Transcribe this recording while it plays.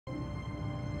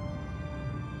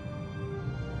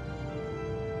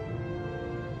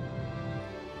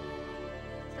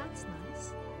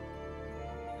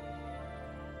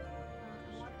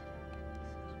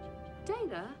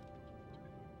Data?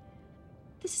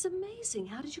 This is amazing.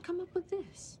 How did you come up with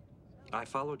this? I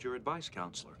followed your advice,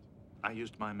 counselor. I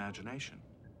used my imagination.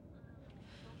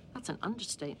 That's an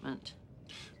understatement.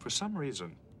 For some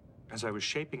reason, as I was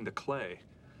shaping the clay,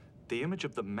 the image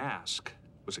of the mask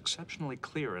was exceptionally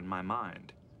clear in my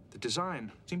mind. The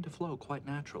design seemed to flow quite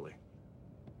naturally.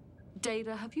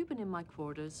 Data, have you been in my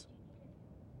quarters?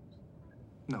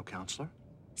 No, counselor.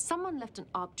 Someone left an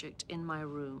object in my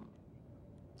room.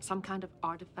 Some kind of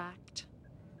artifact.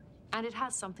 And it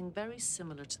has something very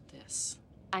similar to this.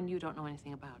 And you don't know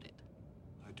anything about it.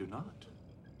 I do not.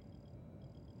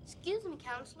 Excuse me,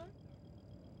 counselor.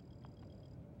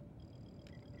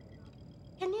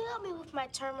 Can you help me with my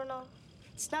terminal?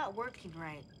 It's not working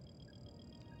right.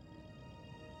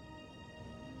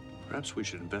 Perhaps we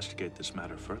should investigate this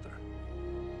matter further.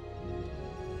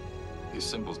 These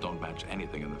symbols don't match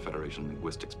anything in the Federation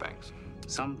linguistics banks.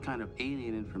 Some kind of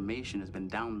alien information has been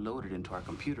downloaded into our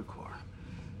computer core.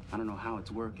 I don't know how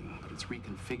it's working, but it's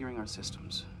reconfiguring our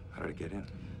systems. How did it get in?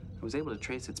 I was able to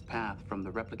trace its path from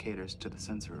the replicators to the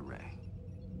sensor array.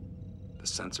 The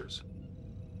sensors.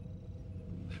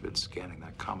 They've been scanning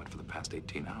that comet for the past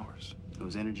 18 hours.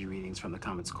 Those energy readings from the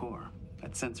comet's core,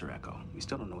 that sensor echo, we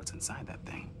still don't know what's inside that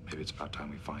thing. Maybe it's about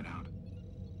time we find out.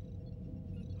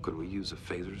 Could we use the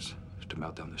phasers to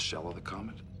melt down the shell of the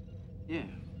comet? Yeah.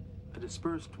 A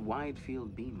dispersed wide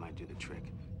field beam might do the trick,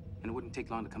 and it wouldn't take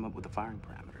long to come up with the firing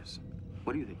parameters.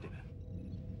 What do you think, Data?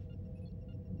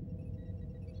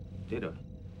 Data?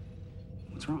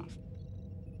 What's wrong?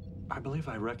 I believe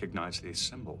I recognize these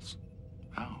symbols.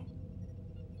 How?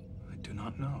 I do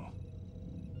not know.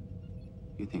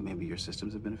 You think maybe your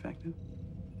systems have been affected?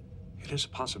 It is a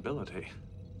possibility.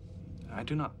 I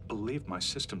do not believe my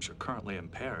systems are currently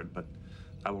impaired, but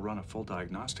I will run a full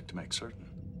diagnostic to make certain.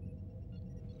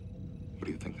 What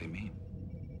do you think they mean?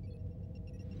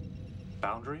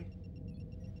 Boundary,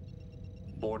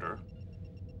 border,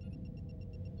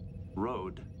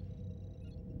 road,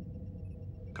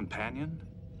 companion,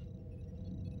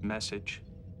 message,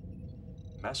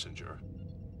 messenger.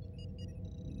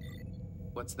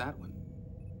 What's that one?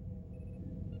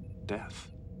 Death.